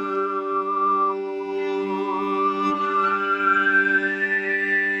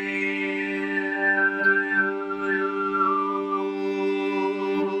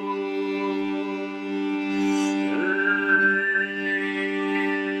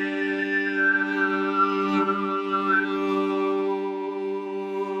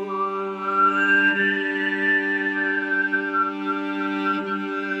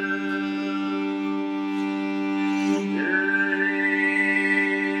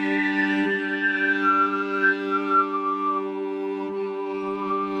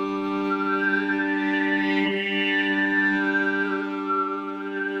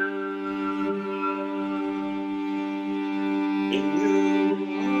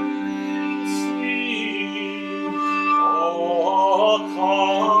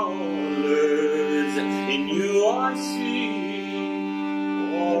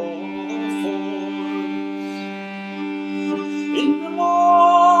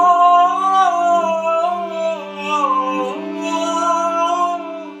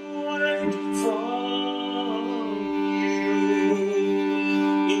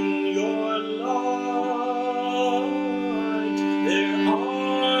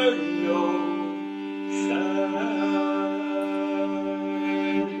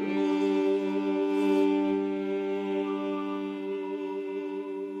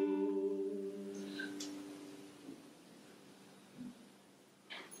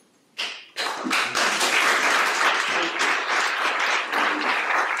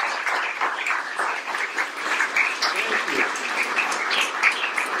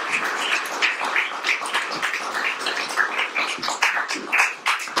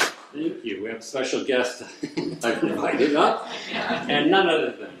 Special guest I've invited up, and none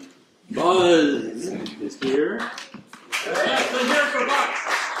other than Buzz is here. Yes, we're here for Buzz.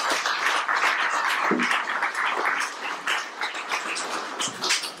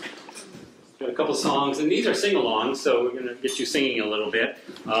 Got a couple songs, and these are sing-alongs, so we're going to get you singing a little bit.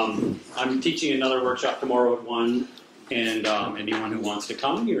 I'm teaching another workshop tomorrow at 1, and anyone who wants to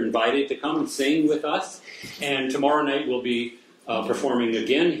come, you're invited to come and sing with us. And tomorrow night we'll be performing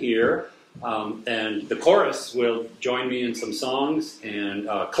again here. And the chorus will join me in some songs, and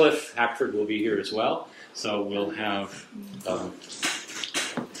Cliff Hackford will be here as well. So we'll have a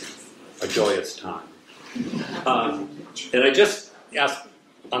joyous time. And I just asked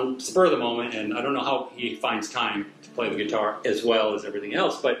on spur of the moment, and I don't know how he finds time to play the guitar as well as everything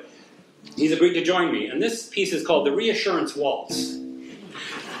else, but he's agreed to join me. And this piece is called The Reassurance Waltz.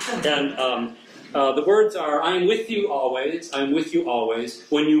 And the words are, I am with you always, I am with you always.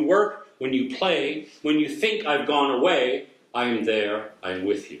 When you work, when you play, when you think I've gone away, I am there, I am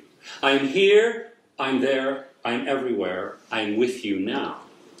with you. I am here, I'm there, I am everywhere, I am with you now.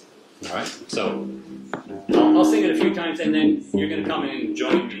 All right? So I'll sing it a few times, and then you're going to come in and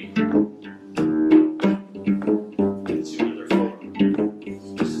join me. It's another 4.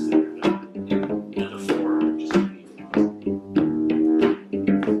 This is another 4. Just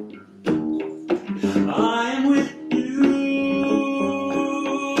I'm with you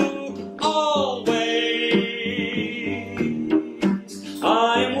always.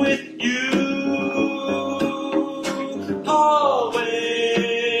 I'm with you always.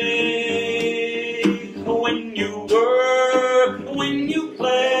 When you work,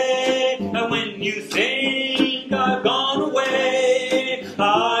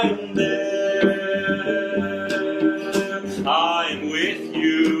 with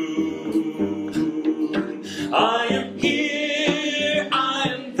you. I am here, I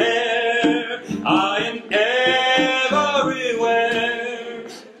am there, I am everywhere.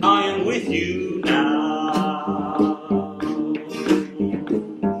 I am with you now.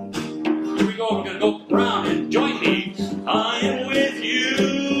 Here we go, we're going to go around and join me. I am with you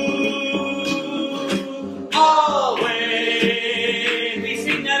always. We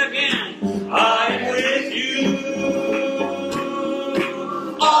sing that again. I am with you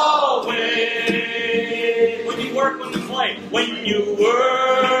always. When you work, when you play, when you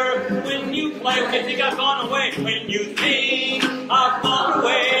work, when you play, when you think I've gone away, when you think I've gone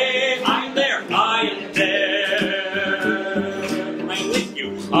away, I'm there, I am there. I'm with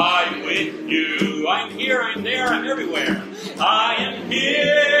you, I'm with you. I'm here, I'm there, I'm everywhere. I am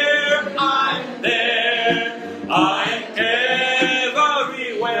here, I'm there, I am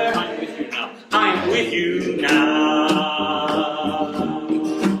everywhere. I'm with you now. I'm with you now.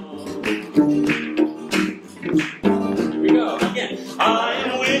 Here we go again. I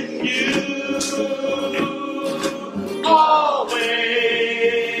am with you always.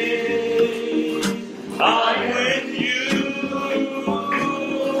 I'm with you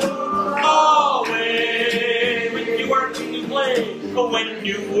always. When you work, when you play, when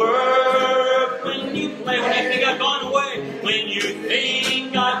you work, when you play, when you think I've gone away, when you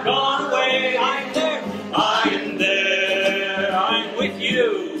think I've gone away, I'm there, I am there, I'm with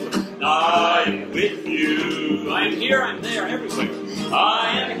you, I'm with you, I'm here, I'm there, everywhere,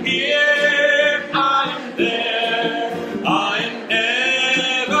 I am here, I'm there, I am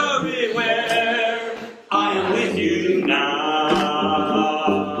everywhere, I am with you now.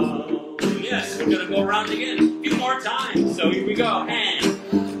 Yes, we're going to go around again a few more times, so here we go, and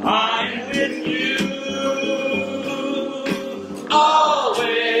I'm with you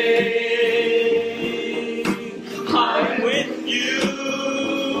always. I'm with you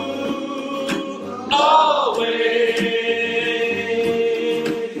always.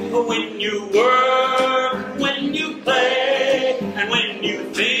 When you work, when you play, and when you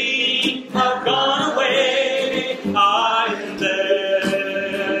think I've gone away, I'm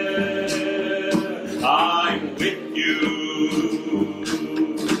there. I'm with you.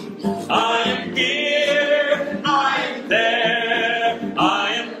 I am here, I am there,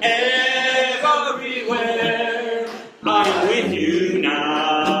 I am everywhere, I am with you now.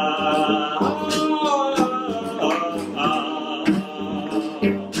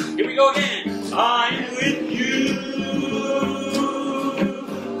 Here we go again. I am with you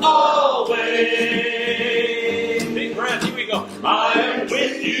always. Big breath, here we go. I am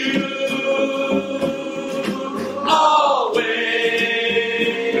with you always.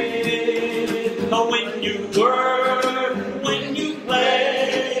 When you work, when you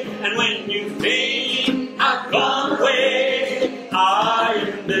play, and when you think I've gone away, I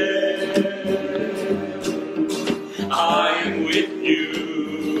am there. I am with you.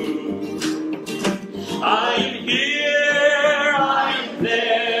 I am here, I am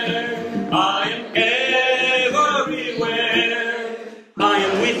there, I am everywhere. I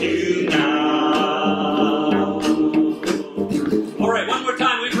am with you now. All right, one more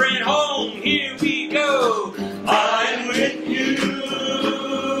time, we bring it home. Here we go. I'm with you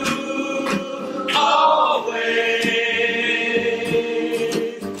always.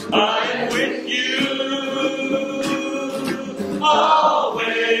 I'm with you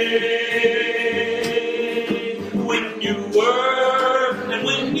always. When you work and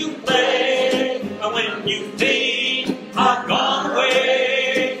when you play and when you think I've gone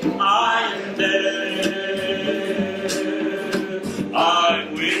away, I am there.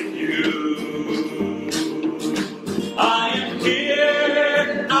 I'm with you. I am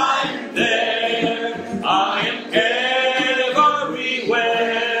here, I am there, I am everywhere.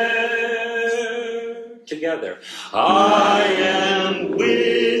 Together, I am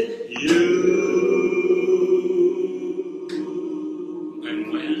with you. And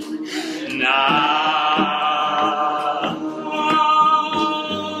when? Now.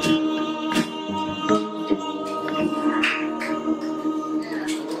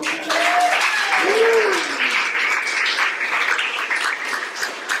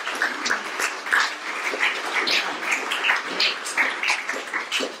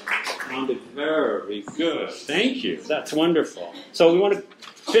 Very good. Thank you. That's wonderful. So we want to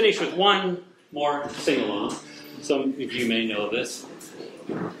finish with one more sing-along. Some of you may know this.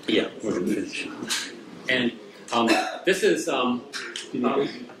 Yeah, we're going to finish. And this is...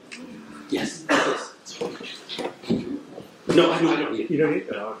 yes. No, I don't need it. You don't need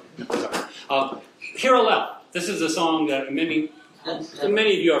it? No. Hiralel. This is a song that many of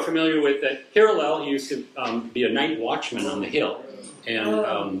you are familiar with. That Hiralel used to be a night watchman on the hill.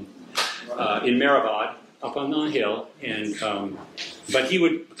 and in Mehrabad, up on the hill, and but he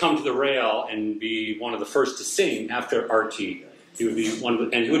would come to the rail and be one of the first to sing after Arti. He would be one of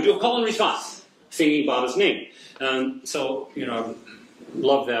the, and he would do a call and response, singing Baba's name. So, you know,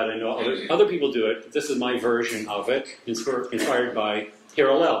 love that. I know other people do it. This is my version of it, inspired by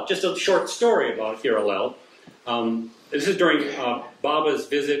Hiralel. Just a short story about Hiralel. This is during Baba's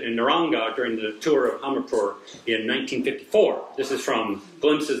visit in Naranga during the tour of Hamirpur in 1954. This is from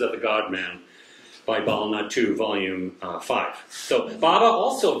Glimpses of the God-Man by Balnath II, Volume 5. So Baba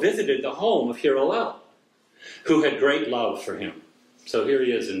also visited the home of Hiralel, who had great love for him. So here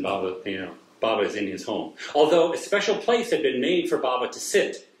he is in Baba, you know, Baba is in his home. Although a special place had been made for Baba to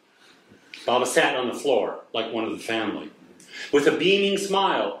sit, Baba sat on the floor like one of the family. With a beaming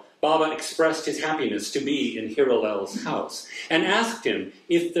smile, Baba expressed his happiness to be in Hiralel's house and asked him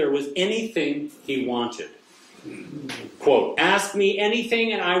if there was anything he wanted. Quote, "Ask me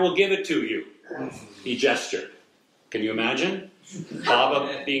anything and I will give it to you," he gestured. Can you imagine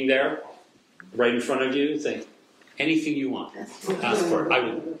Baba being there right in front of you saying, anything you want, ask for it, I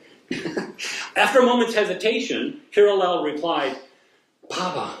will. After a moment's hesitation, Hiralel replied,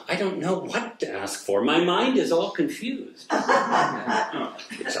 "Baba, I don't know what to ask for. My mind is all confused."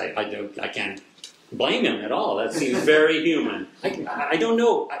 Which I can't blame him at all. That seems very human. I don't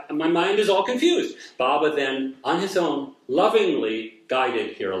know. My mind is all confused. Baba then, on his own, lovingly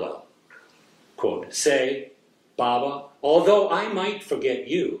guided Hiralel. Quote, "Say, Baba, although I might forget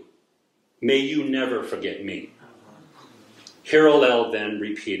you, may you never forget me." Hiralel then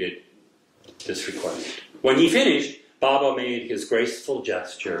repeated this request. When he finished, Baba made his graceful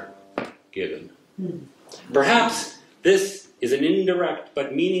gesture, given. Perhaps this is an indirect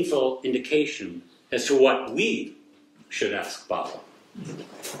but meaningful indication as to what we should ask Baba.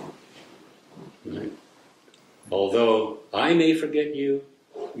 Right. Although I may forget you,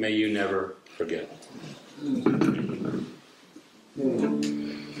 may you never forget. This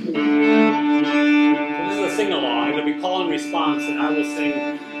is a sing-along. It'll be call and response, and I will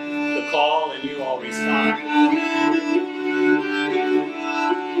sing the call, and you all respond.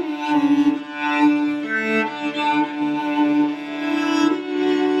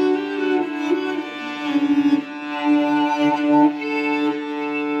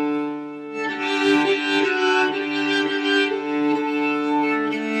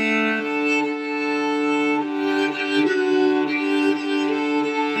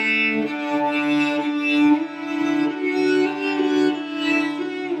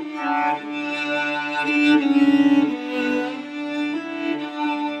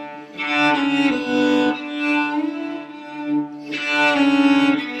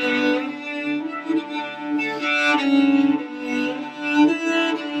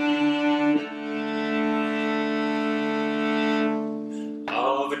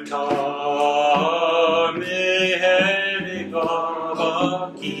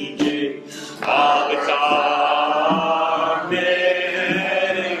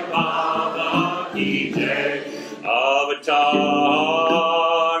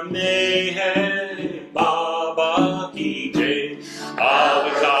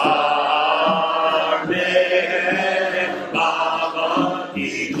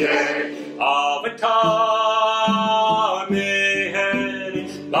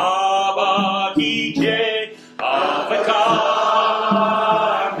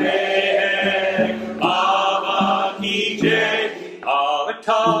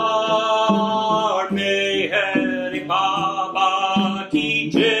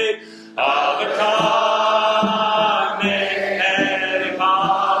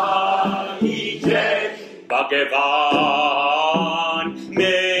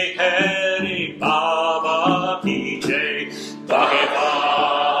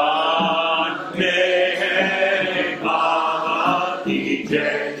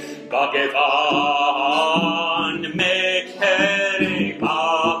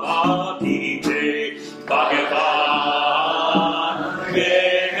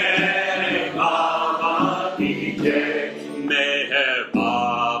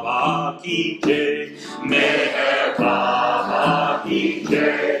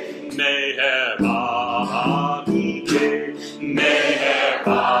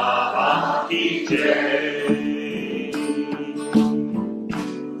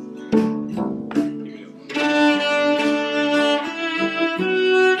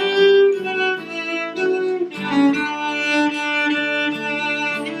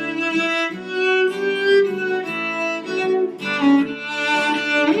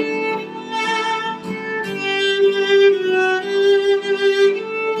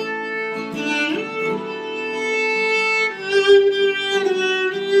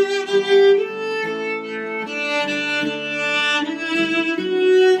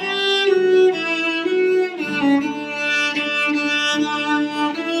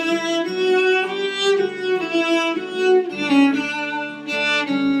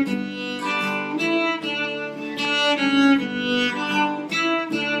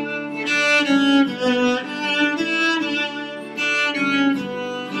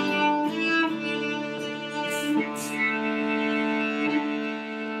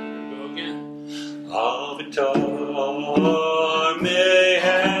 Avatar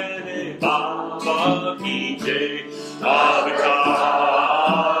Mehre Baba Ki Jai. Avatar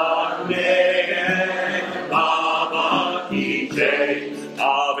Mehre Baba Ki Jai.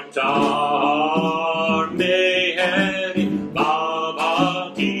 Avatar Mehre Baba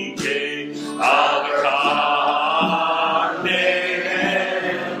Ki Jai. Avatar Mehre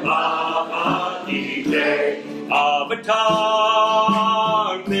Baba Ki Jai.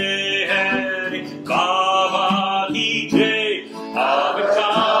 Avatar Mehre Baba Ki Jai. Avatar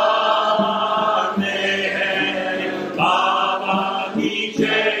Mehre Baba Ki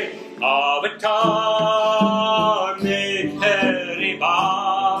Jai. Avatar Mehre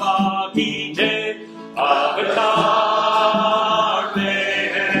Baba Ki Jai. Avatar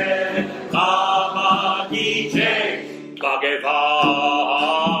Mehre Baba Ki Jai. Bhagavan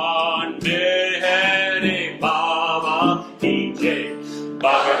Mehre Baba Ki Jai.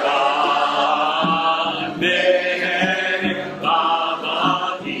 Bhagavan Mehre Baba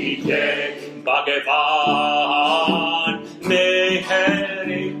Ki Jai. Bhagavan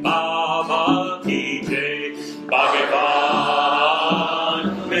Mehre Baba Ki Jai. Bhagavan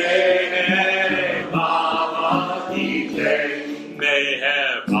Mehre Baba Ki Jai. Meher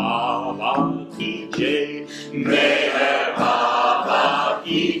Baba Ki Jai. Meher Baba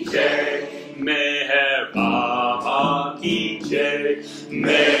Ki Jai. Meher Baba Ki Jai.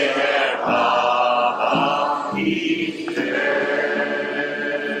 Meher Baba Ki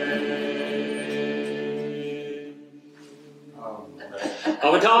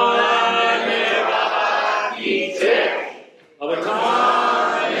Avatar Meher Baba Ki Jai. Avatar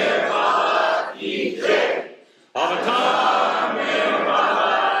Meher Baba Ki Jai. Avatar